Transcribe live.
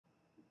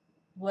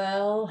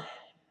Well,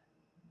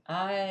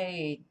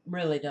 I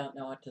really don't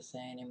know what to say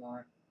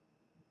anymore.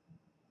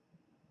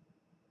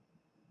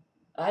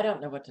 I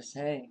don't know what to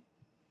say.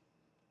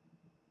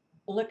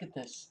 Look at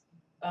this.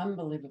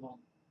 Unbelievable.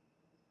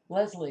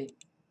 Leslie.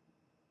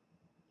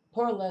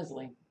 Poor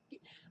Leslie.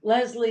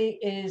 Leslie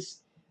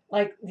is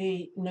like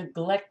the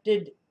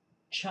neglected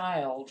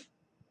child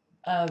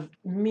of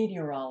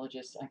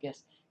meteorologists, I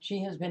guess.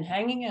 She has been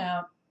hanging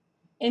out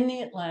in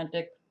the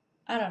Atlantic,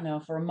 I don't know,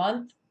 for a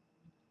month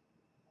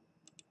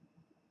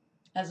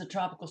as a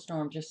tropical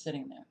storm just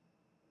sitting there.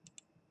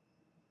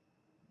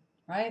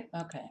 Right?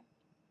 Okay.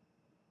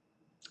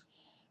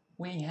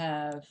 We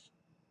have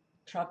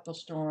Tropical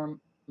Storm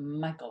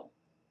Michael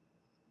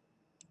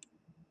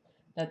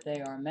that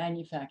they are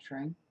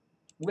manufacturing,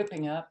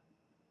 whipping up,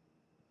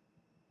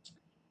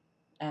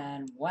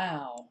 and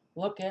wow,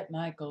 look at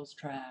Michael's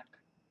track.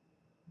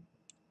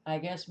 I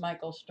guess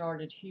Michael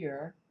started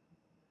here,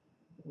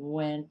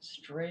 went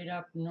straight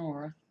up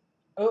north,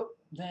 oh,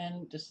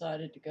 then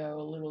decided to go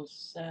a little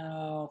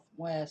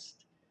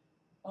southwest.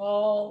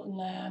 Oh,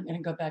 nah, I'm going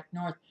to go back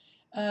north.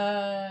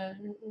 Uh,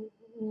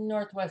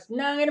 Northwest.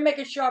 No, I'm going to make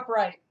a sharp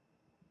right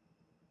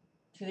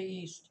to the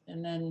east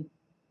and then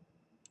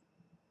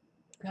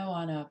go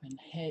on up and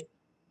hit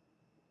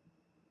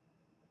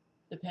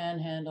the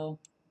panhandle,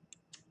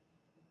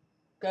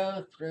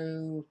 go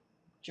through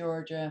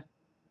Georgia,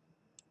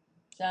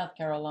 South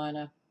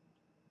Carolina,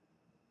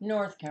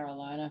 North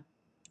Carolina,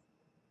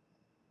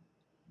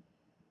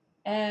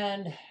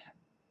 and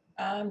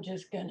I'm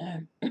just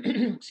gonna,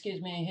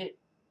 excuse me, hit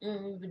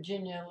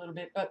Virginia a little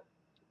bit, but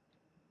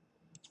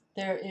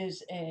there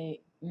is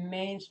a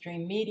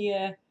mainstream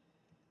media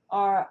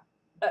or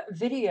a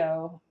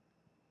video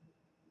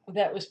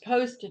that was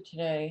posted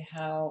today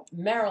how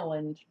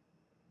Maryland,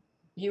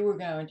 you were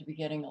going to be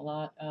getting a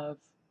lot of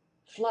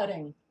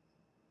flooding.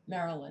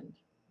 Maryland.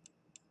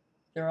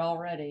 They're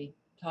already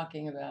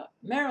talking about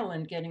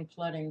Maryland getting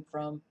flooding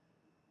from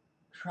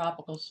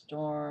Tropical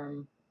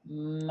Storm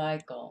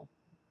Michael.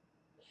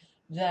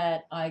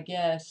 That I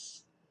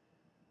guess,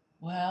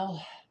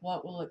 well,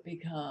 what will it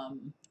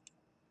become?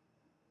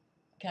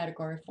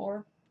 Category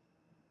 4?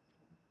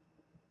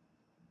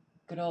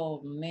 Good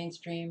old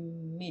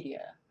mainstream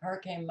media.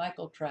 Hurricane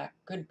Michael track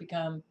could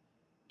become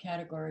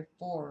Category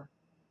 4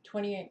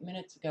 28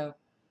 minutes ago.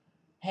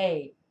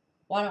 Hey,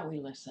 why don't we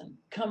listen?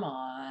 Come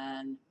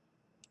on.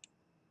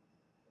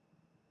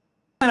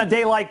 On a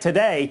day like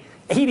today,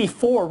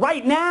 84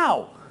 right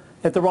now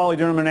at the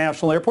Raleigh-Durham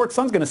International Airport.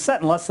 Sun's going to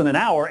set in less than an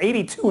hour.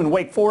 82 in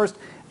Wake Forest,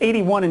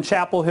 81 in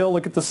Chapel Hill.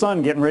 Look at the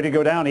sun getting ready to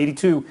go down.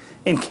 82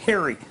 in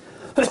Cary.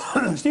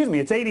 Excuse me.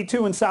 It's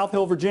 82 in South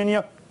Hill,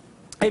 Virginia.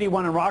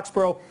 81 in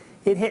Roxborough.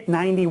 It hit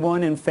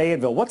 91 in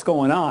Fayetteville. What's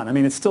going on? I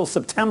mean, it's still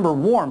September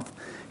warmth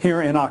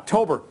here in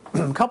October.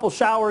 A couple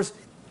showers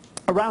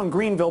around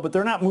Greenville, but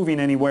they're not moving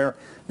anywhere,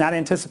 not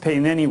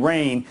anticipating any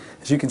rain.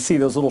 As you can see,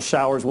 those little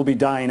showers will be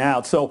dying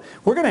out. So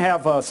we're going to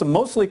have some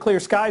mostly clear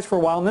skies for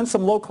a while, and then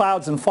some low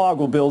clouds and fog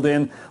will build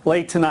in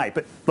late tonight.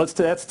 But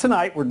that's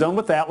tonight. We're done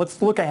with that.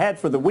 Let's look ahead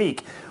for the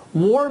week.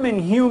 Warm and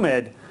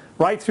humid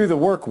right through the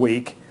work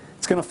week.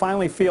 It's going to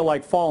finally feel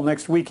like fall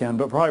next weekend,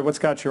 but probably what's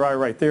got your eye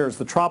right there is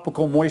the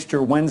tropical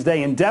moisture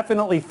Wednesday and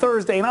definitely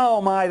Thursday. And oh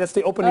my, that's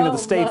the opening of the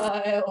Oh state.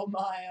 my, oh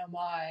my, oh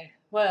my.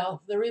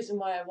 Well, the reason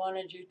why I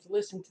wanted you to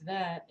listen to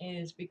that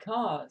is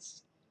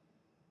because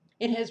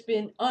it has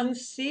been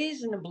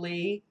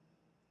unseasonably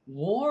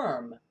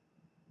warm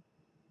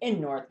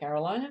in North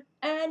Carolina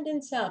and in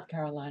South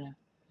Carolina.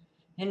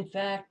 In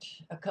fact,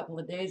 a couple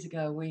of days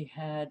ago we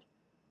had,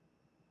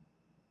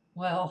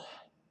 well,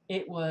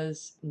 it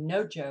was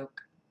no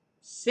joke,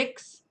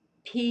 6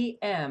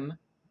 p.m.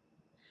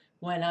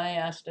 when I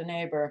asked a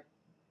neighbor,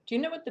 do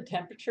you know what the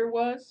temperature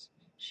was?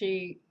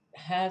 She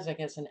has, I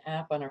guess, an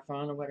app on her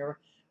phone or whatever.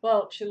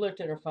 Well, she looked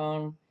at her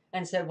phone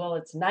and said, well,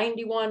 it's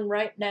 91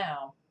 right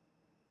now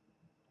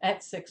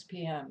at 6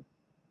 p.m.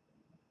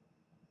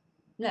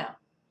 Now,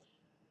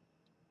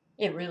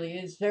 it really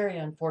is very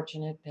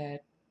unfortunate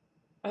that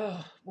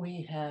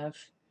we have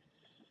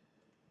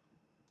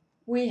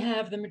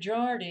the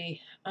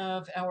majority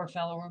of our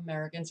fellow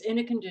Americans in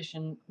a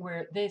condition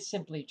where they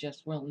simply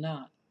just will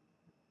not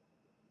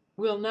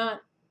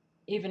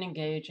even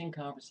engage in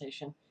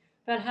conversation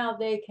about how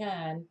they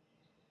can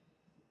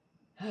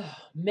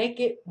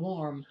make it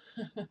warm.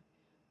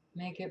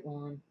 Make it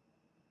warm.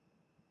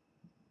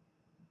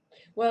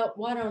 Well,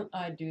 why don't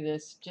I do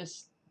this?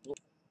 Just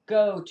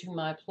go to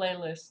my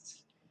playlists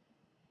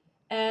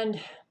and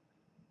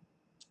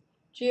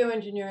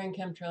geoengineering,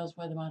 chemtrails,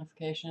 weather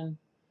modification.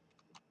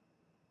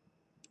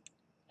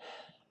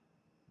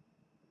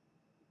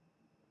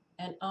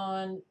 And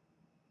on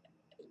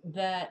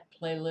that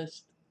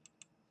playlist,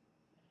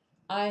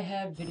 I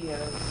have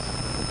videos.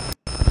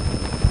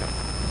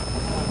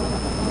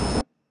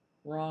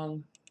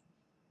 Wrong.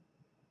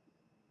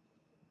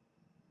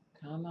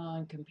 Come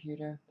on,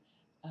 computer.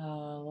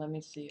 Let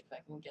me see if I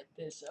can get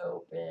this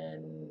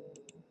open.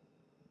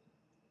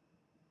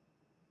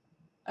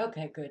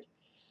 Okay, good.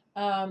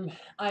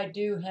 I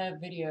do have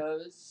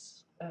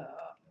videos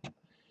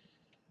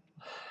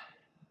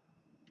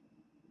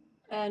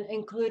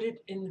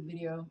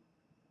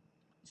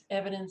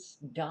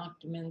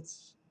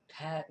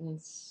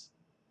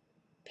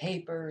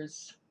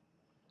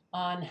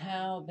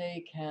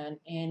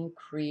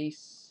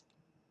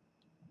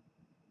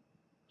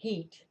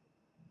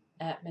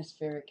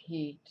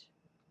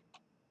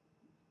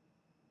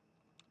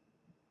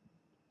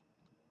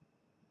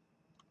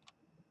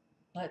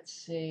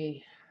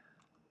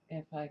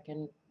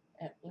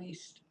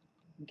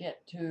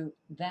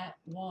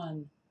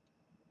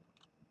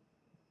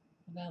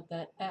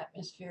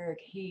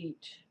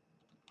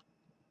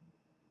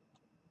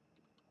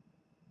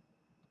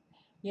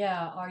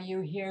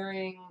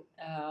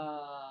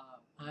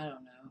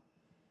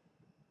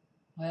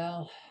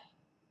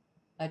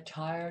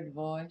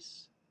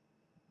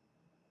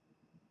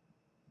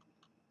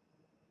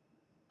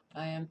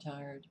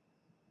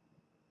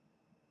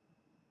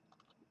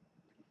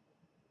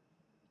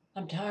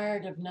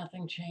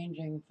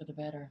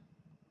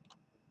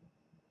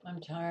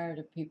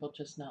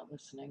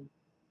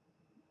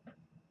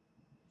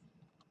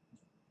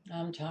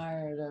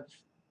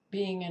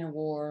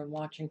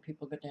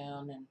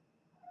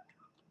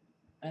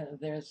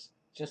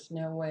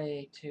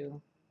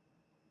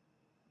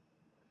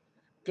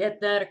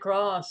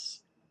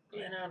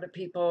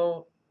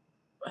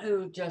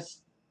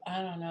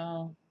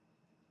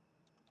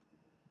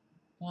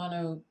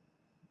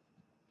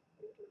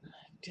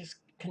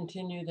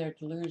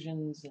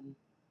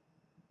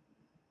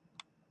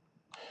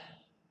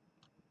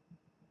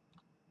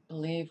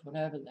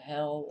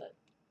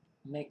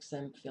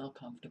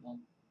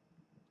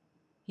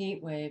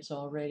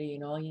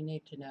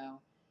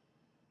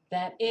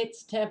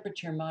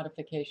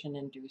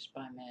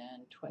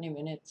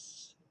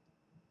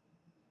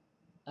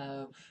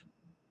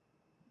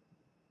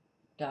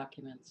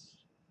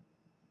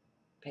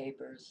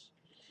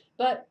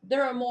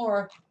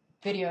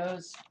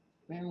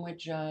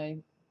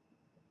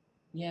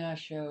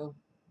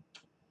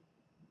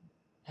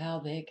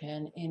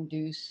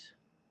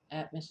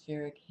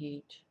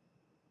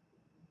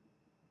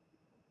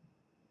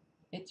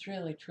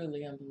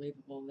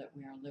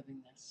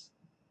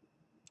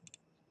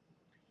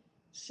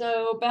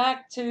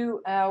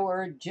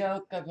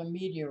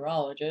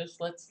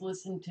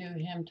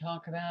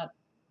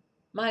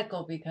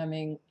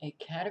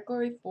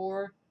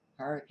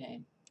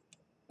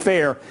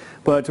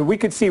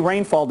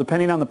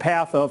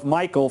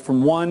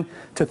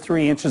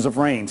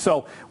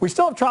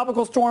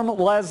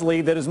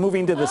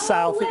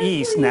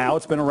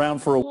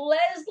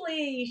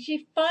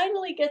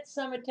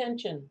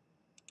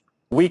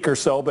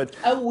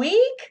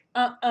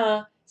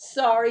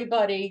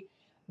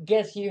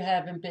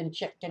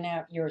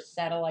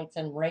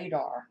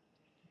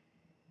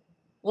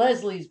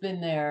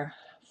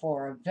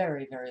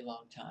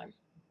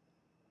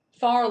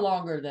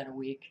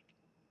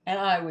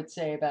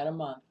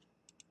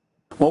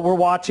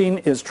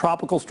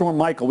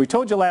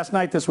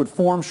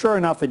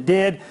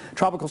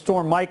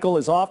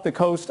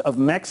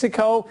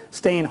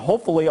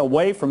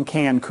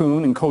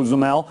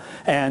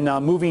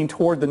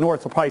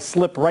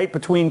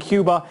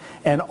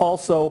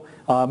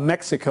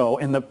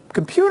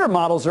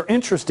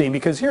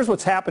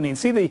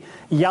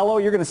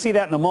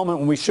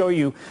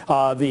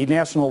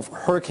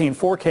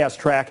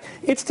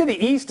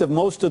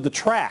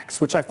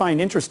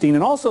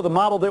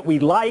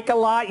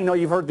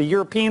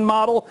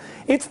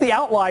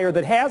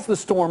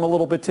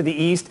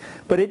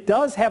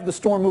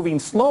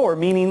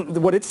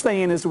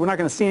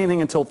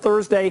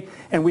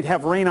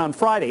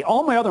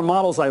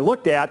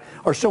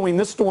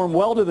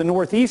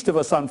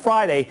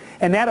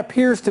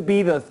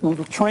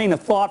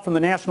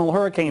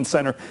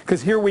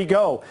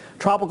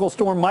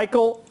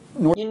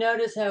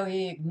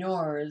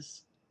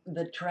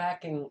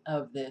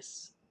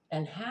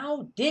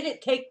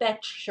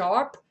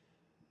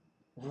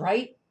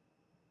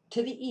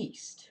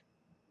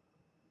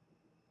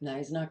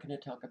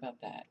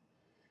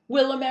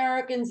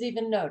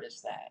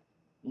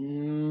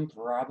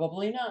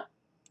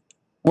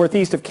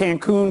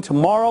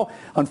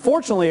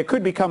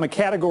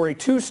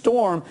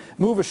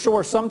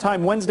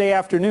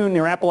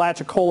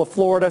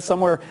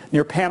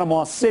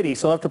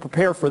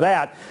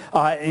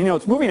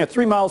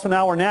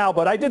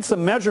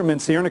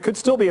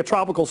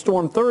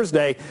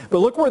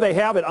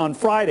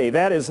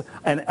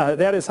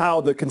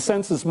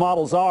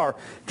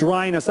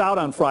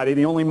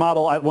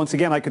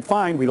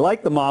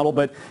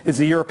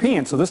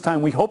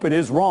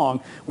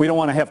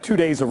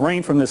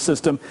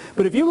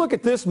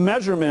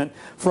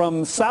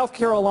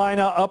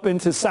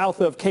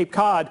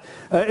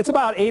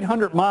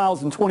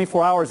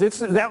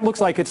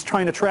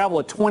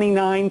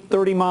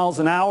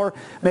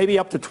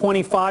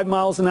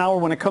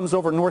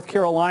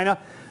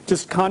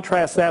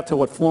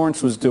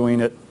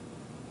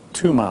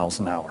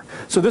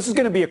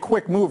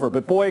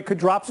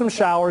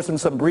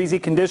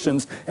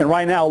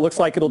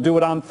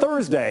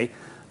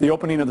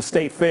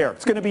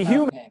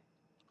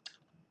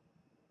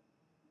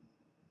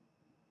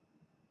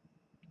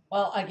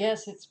Well, I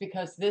guess it's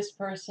because this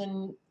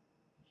person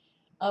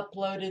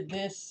uploaded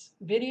this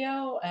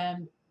video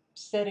and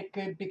said it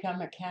could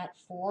become a Cat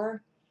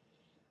 4.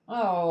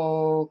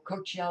 Oh,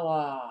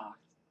 Coachella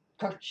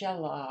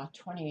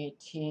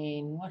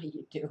 2018, what are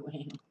you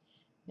doing?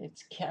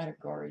 It's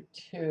category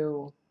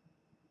 2.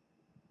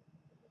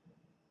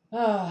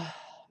 Ah,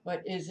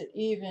 but is it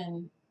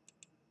even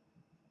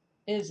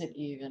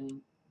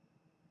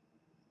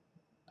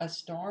a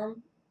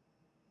storm?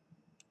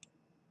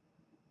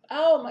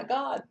 Oh my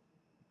God,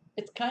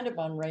 it's kind of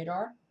on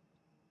radar,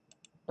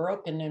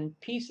 broken in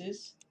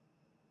pieces.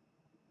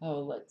 Oh,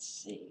 let's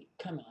see,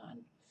 come on.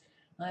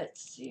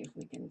 Let's see if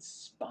we can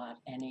spot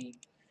any,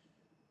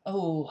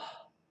 oh,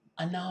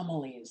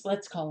 anomalies.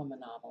 Let's call them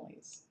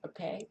anomalies,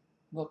 okay?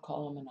 We'll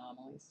call them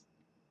anomalies.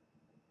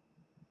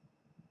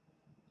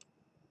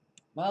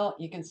 Well,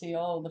 you can see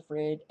all the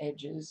frayed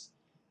edges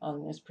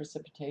on this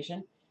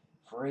precipitation.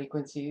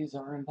 Frequencies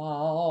are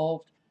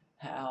involved.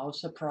 How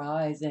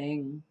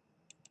surprising.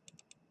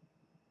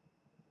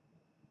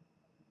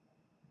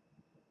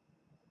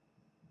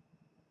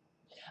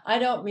 I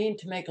don't mean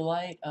to make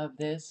light of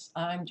this.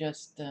 I'm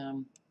just,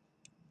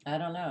 I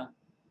don't know.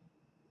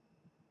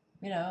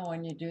 You know,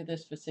 when you do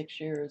this for 6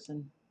 years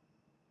and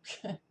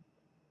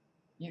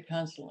you're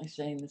constantly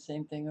saying the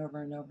same thing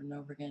over and over and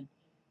over again,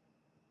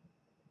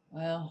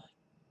 well,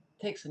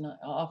 it takes an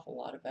awful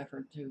lot of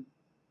effort to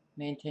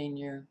maintain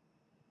your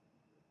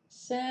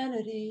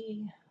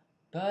sanity.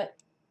 But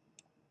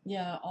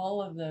yeah,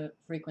 all of the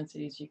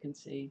frequencies you can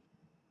see,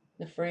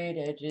 the frayed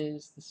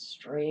edges, the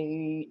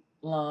straight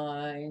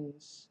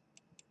lines.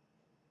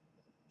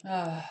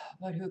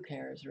 But who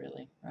cares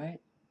really, right?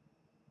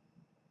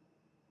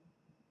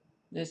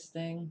 This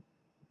thing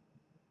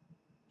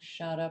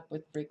shot up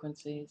with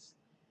frequencies.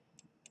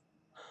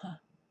 Huh.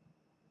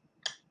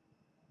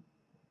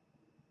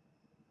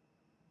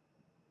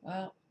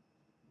 Well,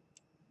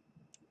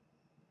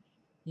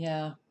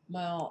 yeah.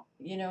 Well,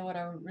 you know what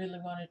I really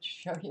wanted to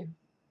show you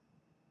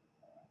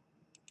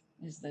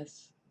is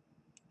this.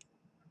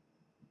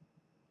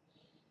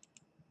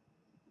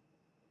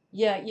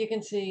 Yeah, you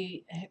can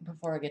see,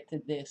 before I get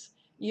to this,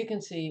 you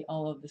can see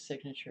all of the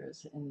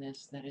signatures in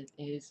this, that it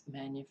is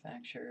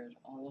manufactured,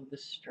 all of the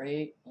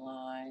straight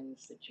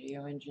lines, the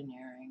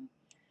geoengineering.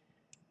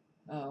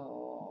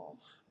 Oh,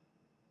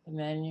 the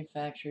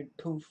manufactured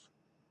poof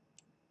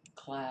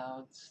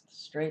clouds, the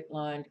straight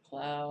lined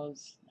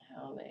clouds,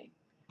 how they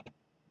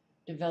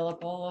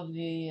develop all of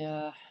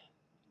the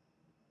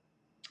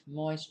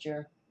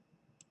moisture.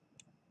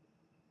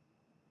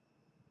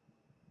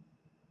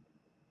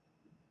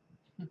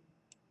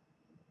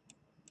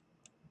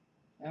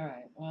 All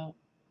right, well,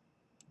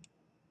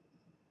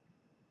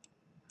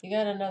 you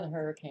got another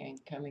hurricane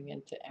coming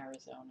into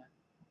Arizona.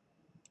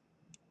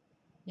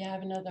 You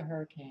have another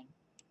hurricane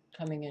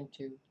coming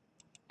into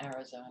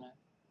Arizona.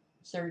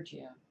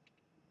 Sergio.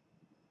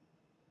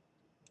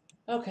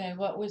 Okay,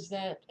 what was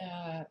that?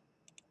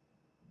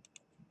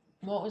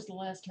 What was the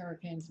last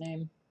hurricane's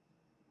name?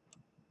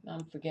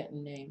 I'm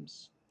forgetting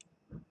names.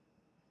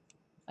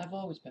 I've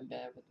always been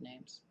bad with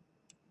names.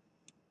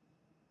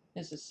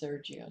 This is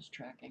Sergio's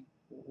tracking.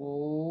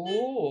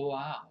 Oh,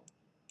 wow.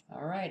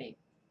 Alrighty.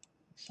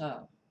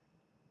 So,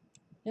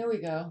 there we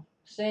go.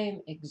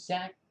 Same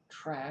exact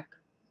track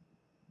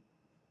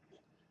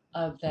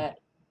of that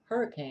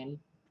hurricane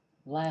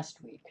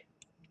last week.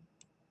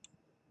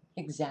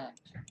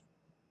 Exact.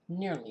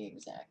 Nearly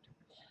exact.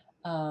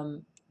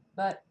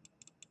 But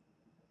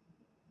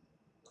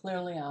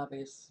clearly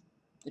obvious,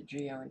 the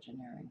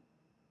geoengineering.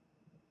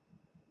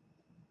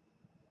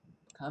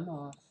 Come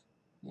off.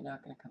 You're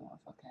not going to come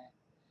off, okay.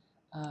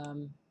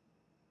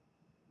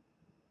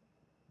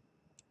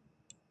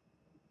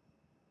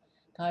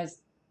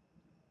 Guys,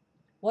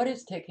 what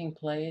is taking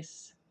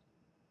place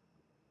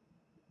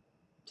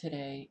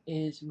today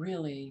is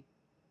really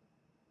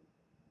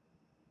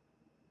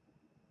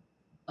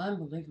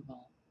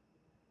unbelievable.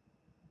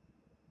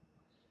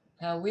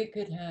 How we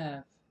could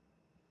have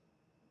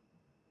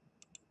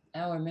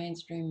our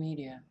mainstream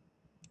media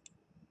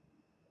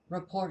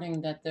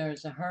reporting that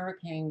there's a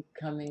hurricane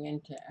coming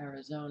into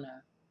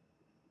Arizona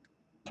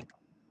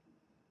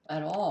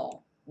at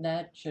all.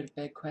 That should have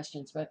begged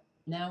questions, but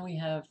now we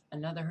have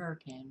another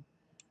hurricane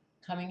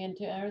coming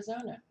into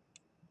Arizona.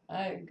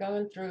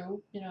 Going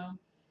through,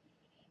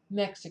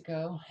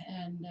 Mexico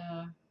and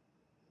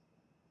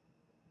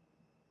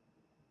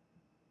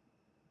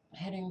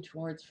heading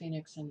towards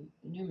Phoenix and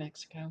New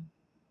Mexico.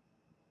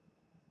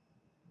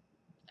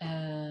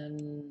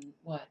 And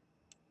what?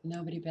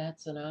 Nobody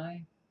bats an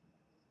eye?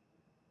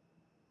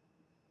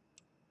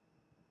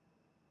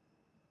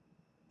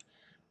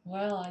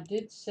 Well, I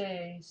did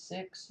say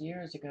 6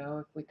 years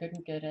ago, if we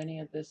couldn't get any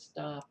of this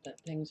stopped, that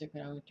things are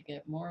going to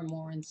get more and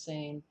more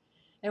insane.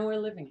 And we're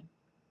living it.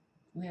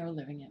 We are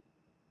living it.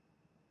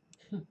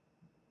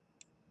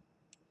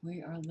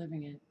 We are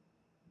living it.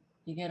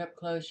 You get up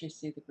close, you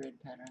see the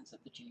grid patterns of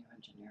the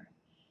geoengineering.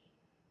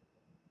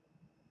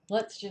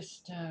 Let's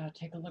just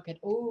take a look at,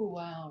 oh,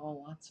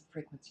 wow, lots of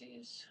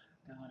frequencies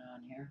going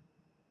on here.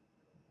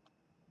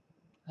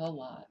 Whole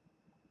lot.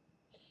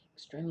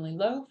 Extremely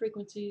low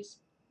frequencies.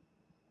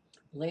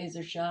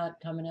 Laser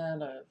shot coming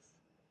out of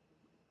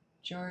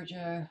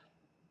Georgia,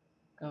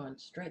 going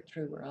straight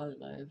through where I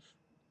live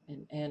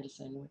in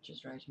Anderson, which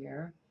is right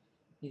here.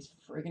 These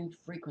friggin'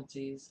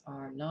 frequencies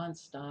are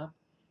nonstop.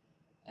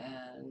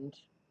 And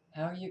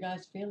how are you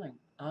guys feeling?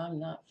 I'm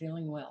not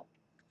feeling well.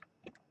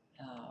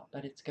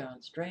 But it's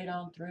going straight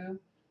on through.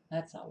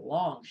 That's a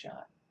long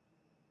shot.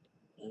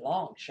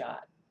 Long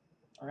shot.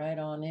 Right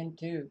on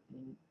into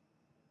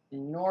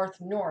North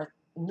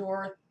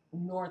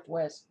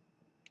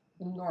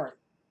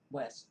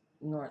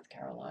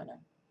Carolina.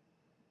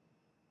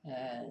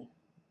 And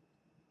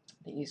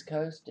the East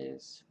Coast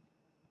is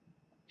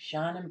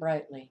shining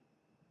brightly.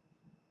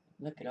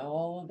 Look at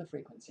all of the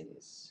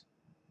frequencies.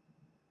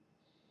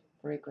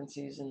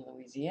 Frequencies in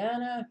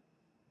Louisiana,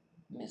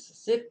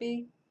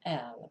 Mississippi,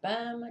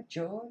 Alabama,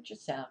 Georgia,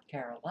 South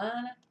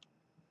Carolina.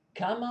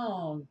 Come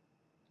on.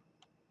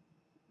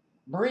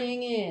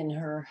 Bring in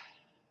her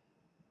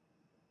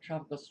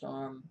tropical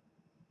storm,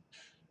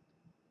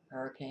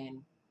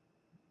 Hurricane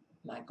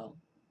Michael.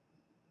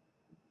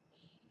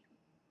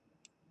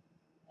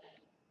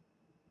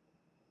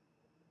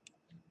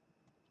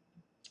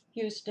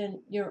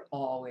 Houston, you're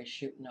always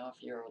shooting off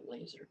your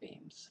laser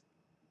beams.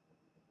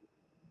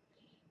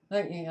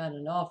 But you got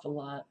an awful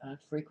lot of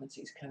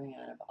frequencies coming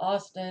out of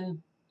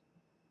Austin,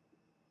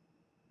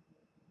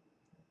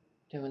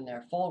 doing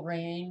their full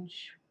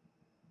range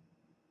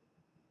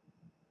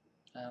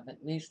of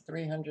at least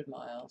 300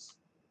 miles,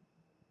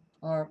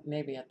 or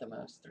maybe at the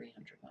most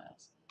 300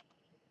 miles.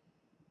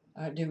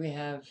 Do we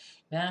have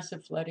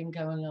massive flooding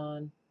going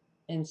on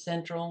in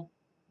central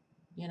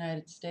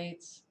United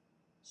States?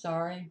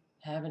 Sorry,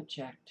 haven't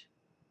checked.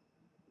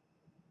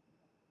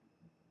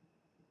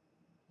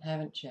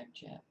 Haven't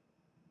checked yet.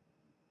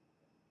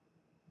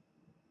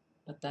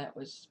 But that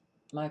was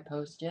my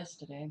post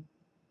yesterday.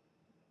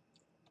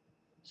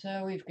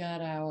 So we've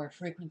got our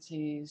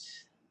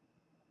frequencies.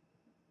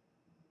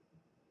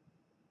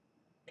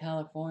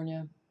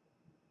 California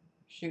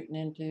shooting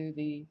into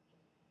the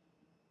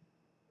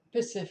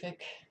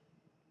Pacific.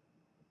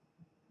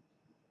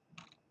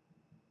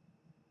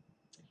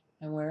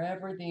 And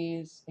wherever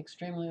these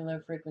extremely low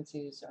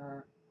frequencies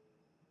are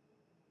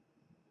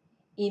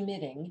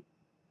emitting,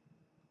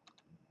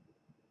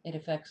 it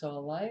affects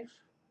all life.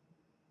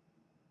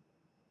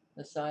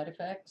 The side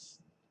effects,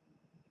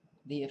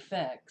 the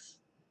effects,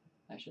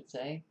 I should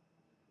say,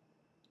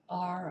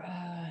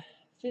 are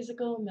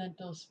physical,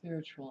 mental,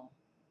 spiritual,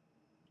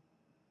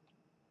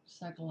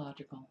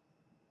 psychological,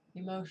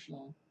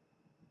 emotional.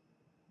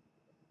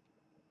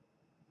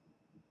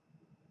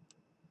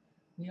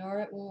 We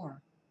are at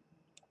war.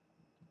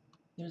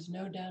 There's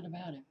no doubt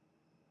about it.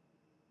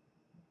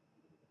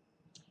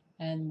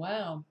 And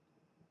wow,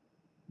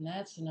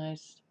 that's a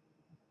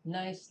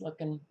nice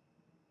looking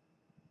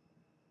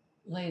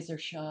laser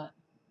shot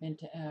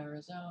into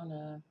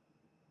Arizona.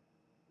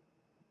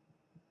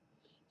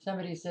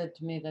 Somebody said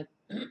to me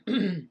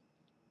that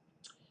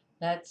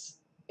that's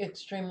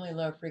extremely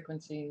low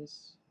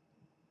frequencies.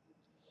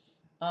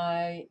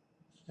 I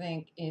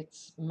think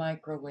it's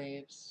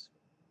microwaves.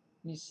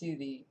 You see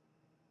the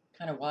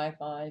kind of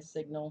Wi-Fi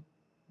signal,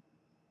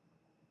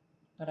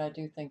 but I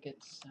do think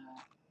it's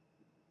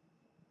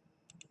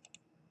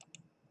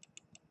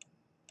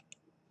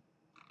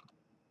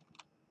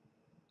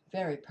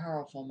very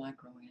powerful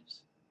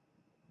microwaves.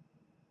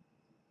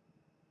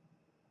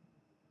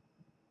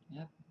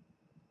 Yep.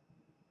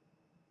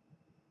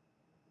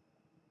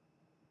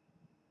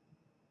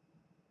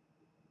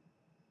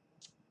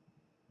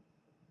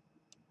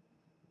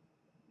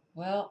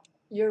 Well,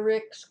 you're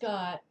Rick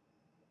Scott,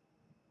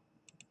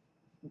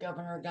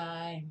 governor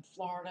guy in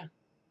Florida.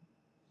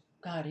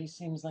 God, he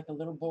seems like a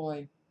little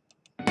boy.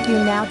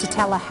 Now to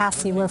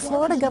Tallahassee, where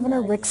Florida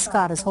Governor Rick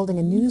Scott is holding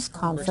a news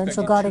conference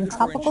regarding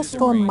Tropical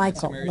Storm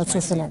Michael. Let's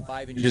listen in.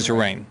 5 inches of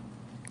rain.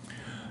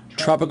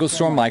 Tropical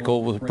Storm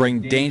Michael will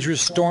bring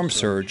dangerous storm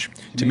surge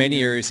to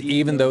many areas,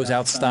 even those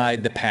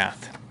outside the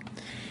path.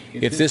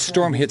 If this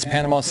storm hits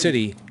Panama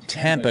City,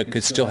 Tampa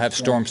could still have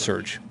storm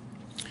surge.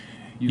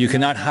 You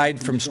cannot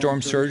hide from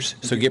storm surge,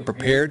 so get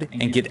prepared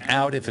and get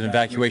out if an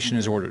evacuation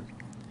is ordered.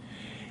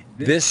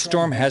 This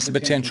storm has the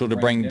potential to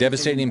bring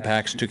devastating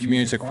impacts to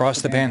communities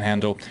across the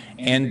Panhandle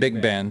and Big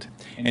Bend,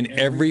 and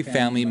every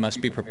family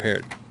must be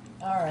prepared.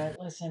 All right,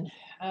 listen.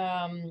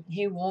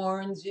 He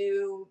warns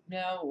you,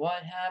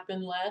 what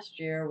happened last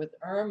year with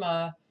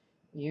Irma.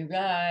 You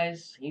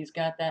guys, he's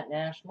got that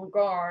National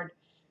Guard.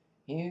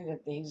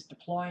 He's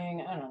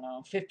deploying, I don't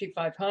know,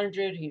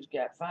 5,500. He's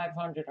got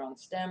 500 on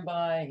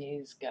standby.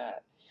 He's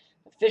got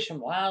the Fish and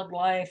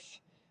Wildlife,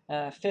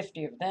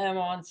 50 of them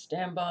on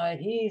standby.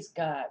 He's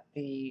got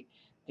the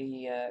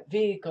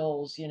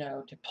vehicles,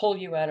 to pull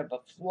you out of a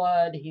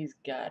flood. He's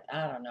got,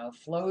 I don't know,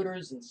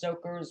 floaters and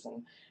soakers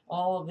and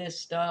all of this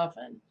stuff.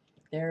 And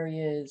there he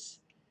is.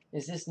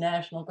 Is this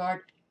National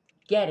Guard?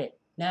 Get it.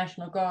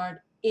 National Guard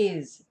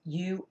is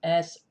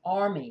U.S.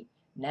 Army.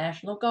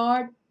 National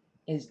Guard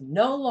is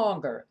no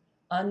longer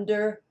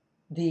under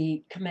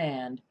the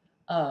command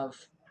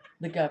of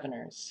the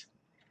governors.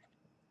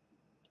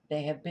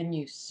 They have been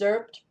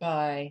usurped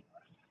by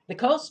the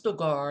Coastal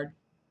Guard,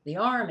 the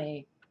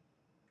Army.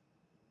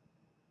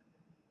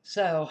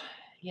 So,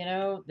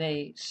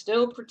 they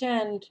still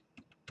pretend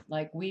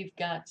like we've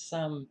got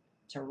some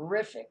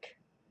terrific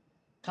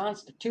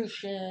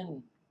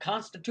constitution,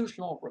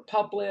 constitutional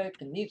republic,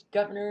 and these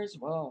governors,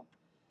 well,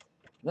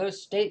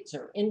 those states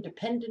are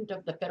independent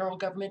of the federal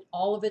government.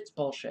 All of it's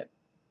bullshit.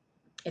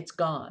 It's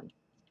gone.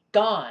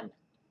 Gone.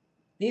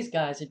 These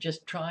guys are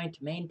just trying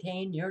to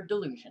maintain your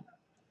delusion.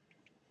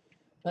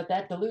 But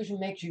that delusion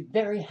makes you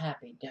very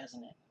happy,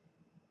 doesn't it?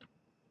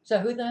 So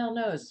who the hell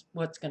knows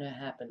what's going to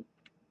happen?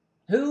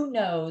 Who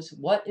knows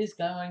what is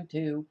going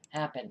to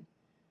happen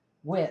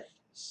with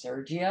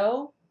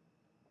Sergio?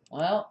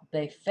 Well,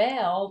 they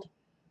failed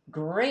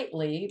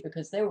greatly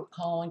because they were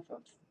calling for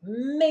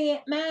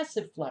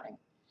massive flooding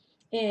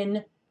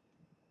in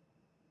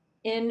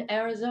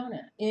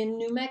Arizona, in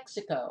New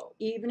Mexico,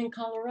 even in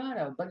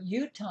Colorado, but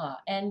Utah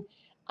and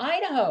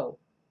Idaho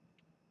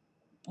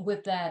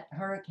with that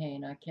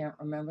hurricane I can't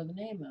remember the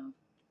name of.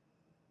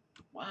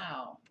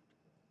 Wow,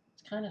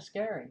 it's kind of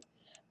scary.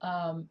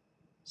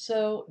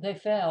 So they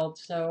failed,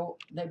 so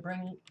they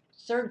bring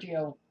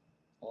Sergio.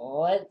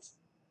 Let's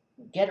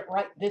get it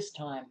right this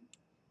time.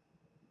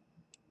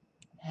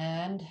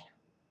 And,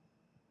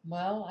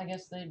 well, I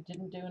guess they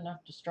didn't do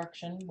enough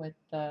destruction with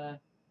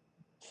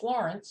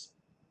Florence,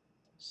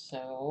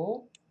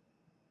 so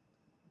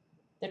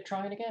they're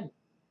trying again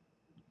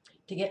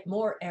to get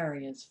more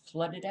areas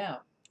flooded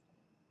out.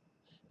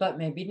 But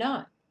maybe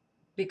not,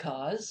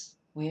 because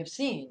we have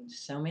seen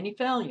so many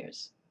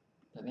failures.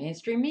 The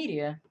mainstream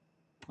media,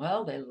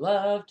 well, they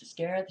love to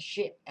scare the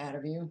shit out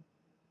of you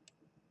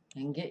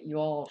and get you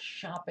all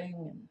shopping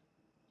and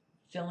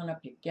filling up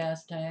your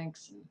gas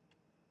tanks. And,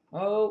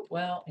 oh,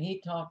 well, he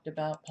talked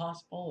about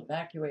possible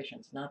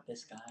evacuations, not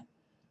this guy.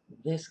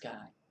 This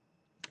guy.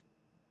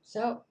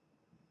 So,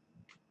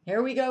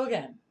 here we go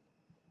again.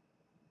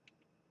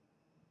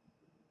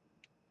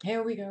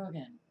 Here we go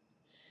again.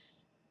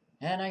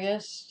 And I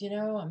guess,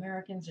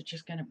 Americans are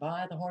just going to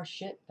buy the horse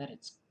shit that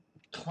it's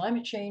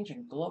climate change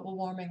and global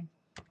warming.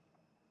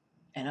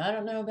 And I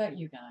don't know about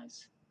you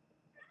guys,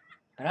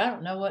 but I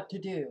don't know what to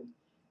do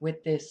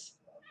with this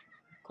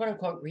quote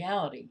unquote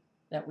reality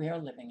that we are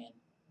living in.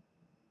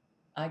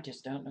 I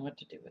just don't know what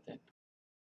to do with it.